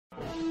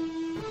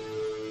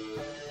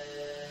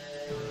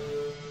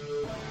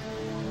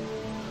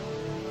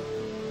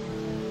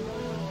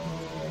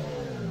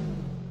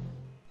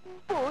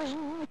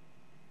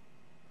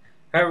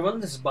Hi everyone,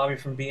 this is Bobby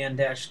from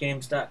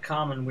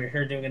bn-games.com and we're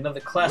here doing another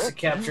classic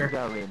capture.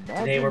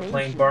 Today we're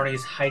playing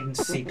Barney's Hide and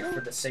Seek for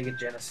the Sega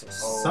Genesis.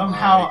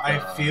 Somehow I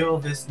feel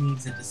this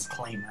needs a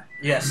disclaimer.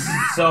 Yes,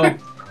 so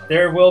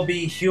there will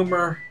be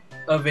humor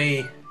of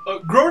a...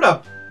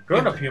 grown-up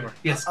humor.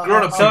 Yes,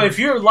 grown-up So if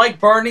you're like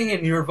Barney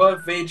and you're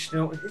above age...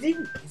 No, is he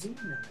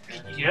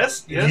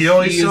Yes. He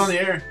always still on the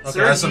air. Okay.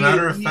 Sir, as a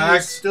matter of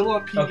fact, still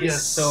on PBS. Okay,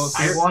 so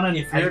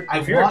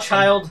if you're a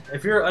child,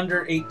 if you're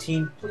under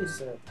 18, please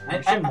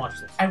shouldn't watch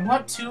this. I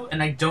want to,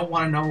 and I don't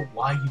want to know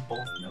why you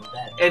both know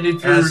that. And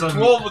if you're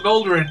 12 and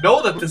older and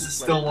know that this is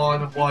still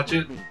on and watch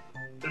it,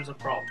 there's a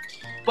problem.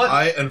 But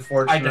I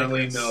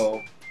unfortunately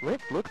know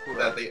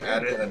that they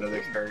added another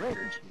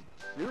character.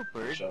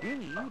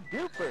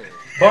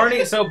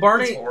 Barney. So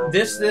Barney,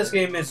 this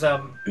game is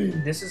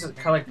this is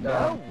kind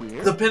of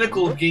like the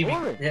pinnacle of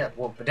gaming. Yeah,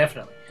 well,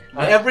 definitely.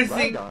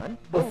 Everything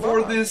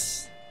before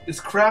this is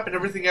crap, and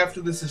everything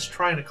after this is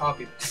trying to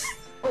copy this.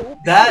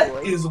 That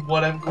is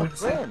what I'm going to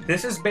say.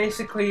 This is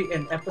basically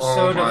an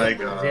episode my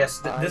God. Yes,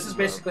 this is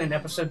basically an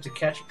episode to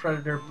Catch a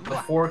Predator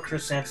before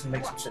Chris Hansen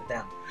makes him sit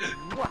down.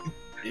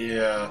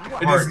 Yeah,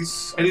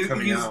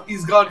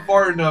 he's gone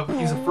far enough.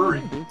 He's a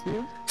furry.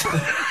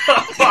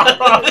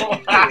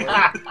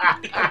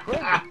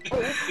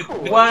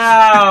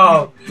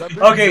 Wow.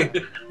 Okay.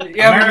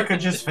 Yeah, America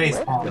just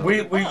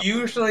facepalmed. We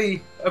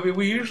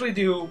usually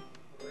do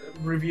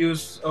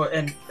reviews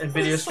and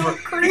videos for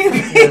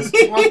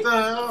what the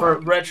hell? for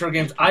retro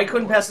games. I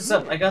couldn't pass this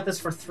up. I got this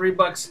for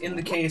 $3 in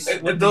the case.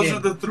 And those are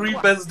the 3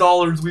 best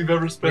dollars we've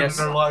ever spent in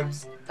our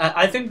lives.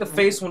 I think the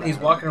face when he's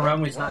walking around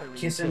when he's not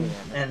kissing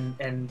and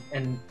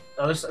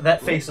others,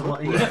 that face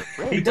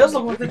he does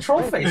look like the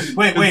troll face.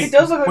 Wait, he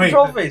does look like the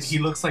troll face. He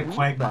looks like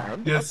Quagmire.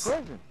 Yes.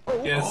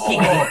 Yes.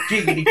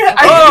 Giggity.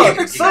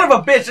 Oh, son of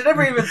a bitch! I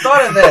never even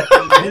thought of that.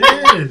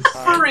 It is.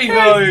 Furry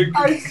hug!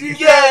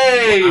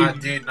 Yay! I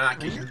did not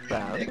get you.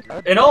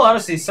 In all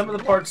honesty, some of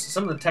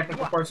the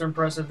technical parts are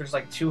impressive. There's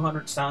like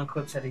 200 sound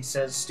clips that he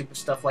says stupid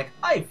stuff like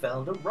 "I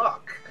found a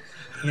rock,"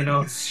 you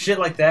know, shit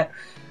like that.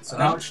 So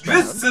now it's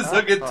This is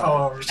a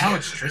guitar. Now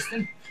it's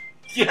Tristan.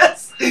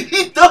 Yes,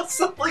 he does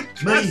sound like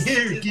My Tristan.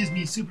 hair gives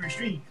me super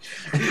strength.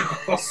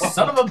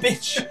 Son of a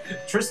bitch.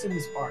 Tristan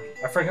is Barney.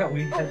 I forgot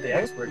we had the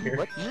expert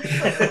here.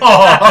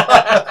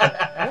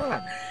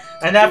 Oh.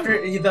 And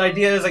after the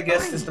idea is, I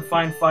guess, is to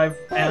find 5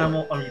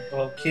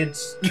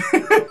 kids.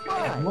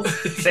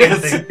 Same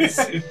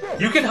thing.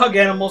 You can hug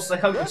animals. They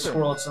hug a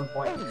squirrel at some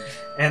point,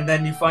 and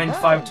then you find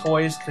 5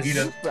 toys because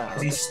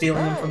he's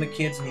stealing them from the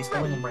kids and he's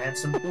holding them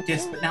ransom.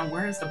 Yes, but now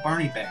where is the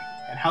Barney bag?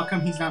 And how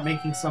come he's not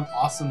making some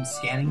awesome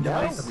scanning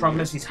device? The problem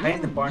is he's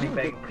hiding the Barney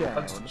bag and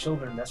hugs the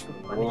children. That's where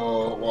the money.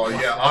 Well,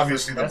 yeah.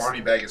 Obviously, the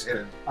Barney bag is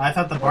hidden. I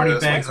thought the Barney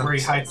bag's where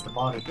he hides the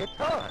body. The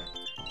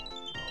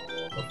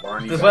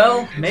Barney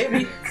Well, bag.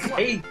 maybe.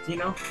 Hey, you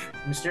know,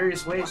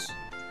 mysterious ways.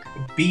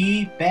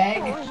 B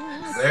bag?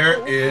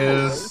 There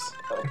is.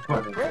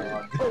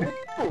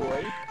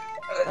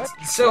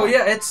 So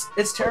yeah,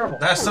 it's terrible.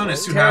 That son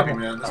is too Terrible. happy,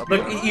 man. Let's be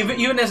Look, honest.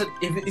 even as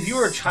if you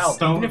were a child,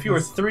 even if you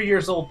were 3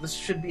 years old, this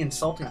should be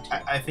insulting to you.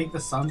 I think the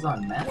sun's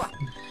on meth.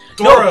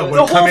 Dora the would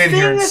whole come in thing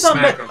here and is on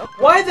smack me- him.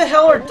 Why the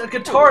hell are the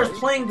guitars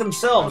playing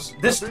themselves?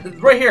 This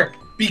right here.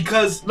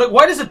 Because Look,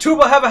 why does a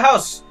tuba have a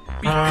house?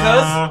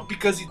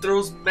 because he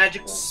throws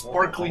magic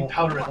sparkling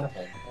powder at them.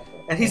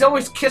 And he's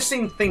always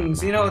kissing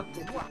things, you know.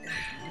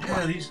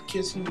 Yeah, these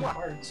kissing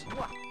hearts.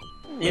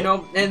 You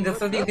know, and the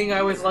funny thing I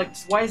always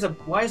liked, why is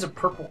a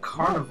purple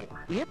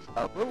carnivore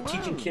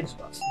teaching kids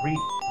about reading?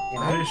 You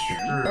know? That is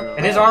true.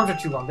 And his arms are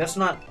too long. That's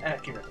not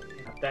accurate.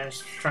 You know,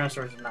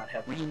 dinosaurs do not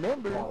have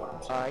long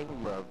arms. I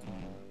love you.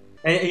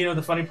 And you know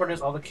the funny part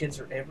is all the kids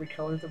are every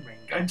color of the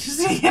rainbow. I just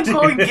see him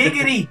going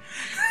giggity.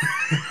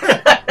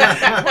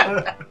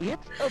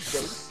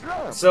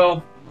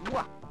 So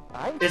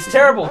it's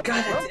terrible.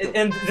 God,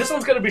 and this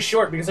one's gonna be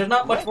short because there's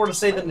not much more to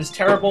say than it's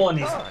terrible,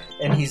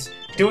 and he's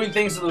doing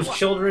things to those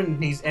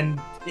children, and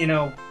you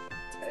know,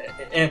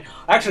 and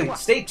actually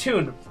stay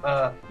tuned.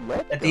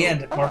 At the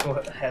end,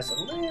 Marco has a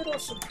little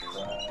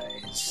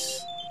surprise.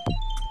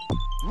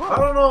 I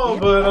don't know,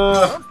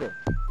 but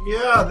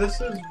yeah,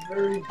 this is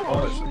very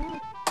polished.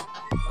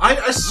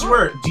 I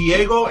swear,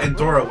 Diego and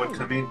Dora would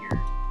come in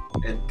here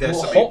and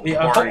decimate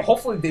Barney.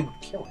 Hopefully they would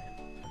kill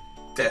him.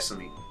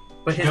 Decimate.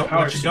 But his What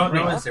powers you don't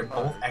know is they're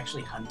both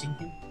actually hunting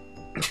him.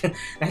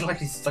 and like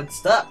he's like,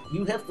 stop!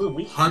 You have to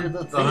wait for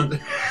the thing.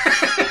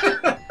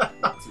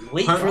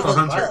 Wait Hunt for the the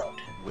hunter.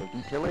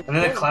 cloud. And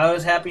then the cloud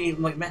is happy.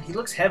 I'm like, man, he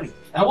looks heavy.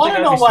 I want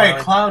to know why a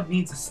cloud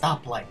needs a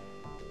stoplight.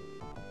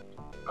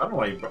 I don't know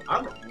why you.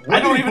 I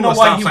don't even know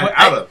why he went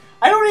out of.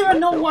 I don't even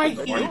know why he.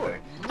 Barney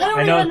bag. I don't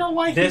I know even know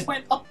why this- he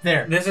went up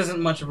there. This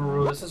isn't much of a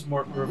review. This is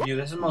more review.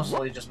 This is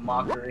mostly just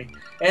mockery,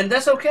 and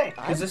that's okay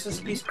because this is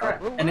a piece of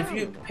crap. And if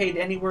you paid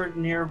anywhere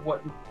near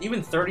what,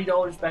 even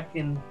 $30 back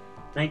in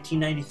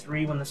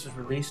 1993 when this was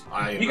released,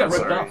 you got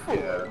ripped off.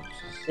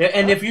 Yeah.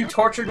 And if you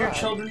tortured your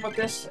children with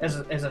this as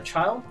a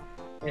child,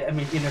 I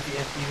mean, you know,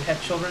 if you had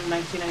children in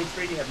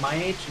 1993 at my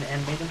age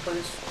and made them play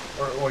this,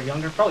 or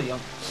younger, probably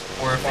younger.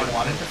 Or if they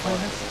wanted to play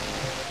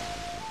this.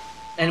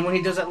 And when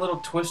he does that little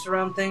twist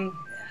around thing,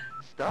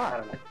 I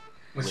don't know.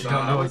 Which you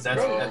don't know is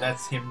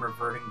that's him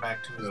reverting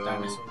back to his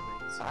dinosaur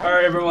ways.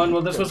 Alright everyone,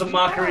 well this was a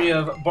mockery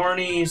of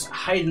Barney's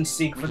hide and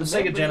seek for the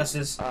Sega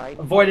Genesis.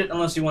 Avoid it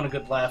unless you want a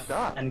good laugh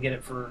and get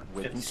it for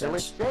 50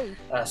 cents.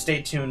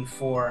 Stay tuned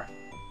for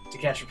To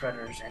Catch a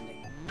Predator's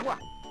ending.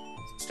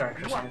 Starring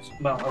Chris Hansen.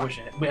 Well, I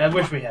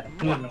wish we had him.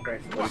 It would have been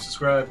great. Please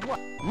subscribe.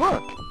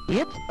 Look,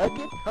 it's a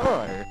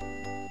guitar.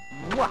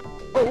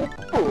 Oh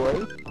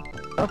boy,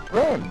 a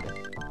friend.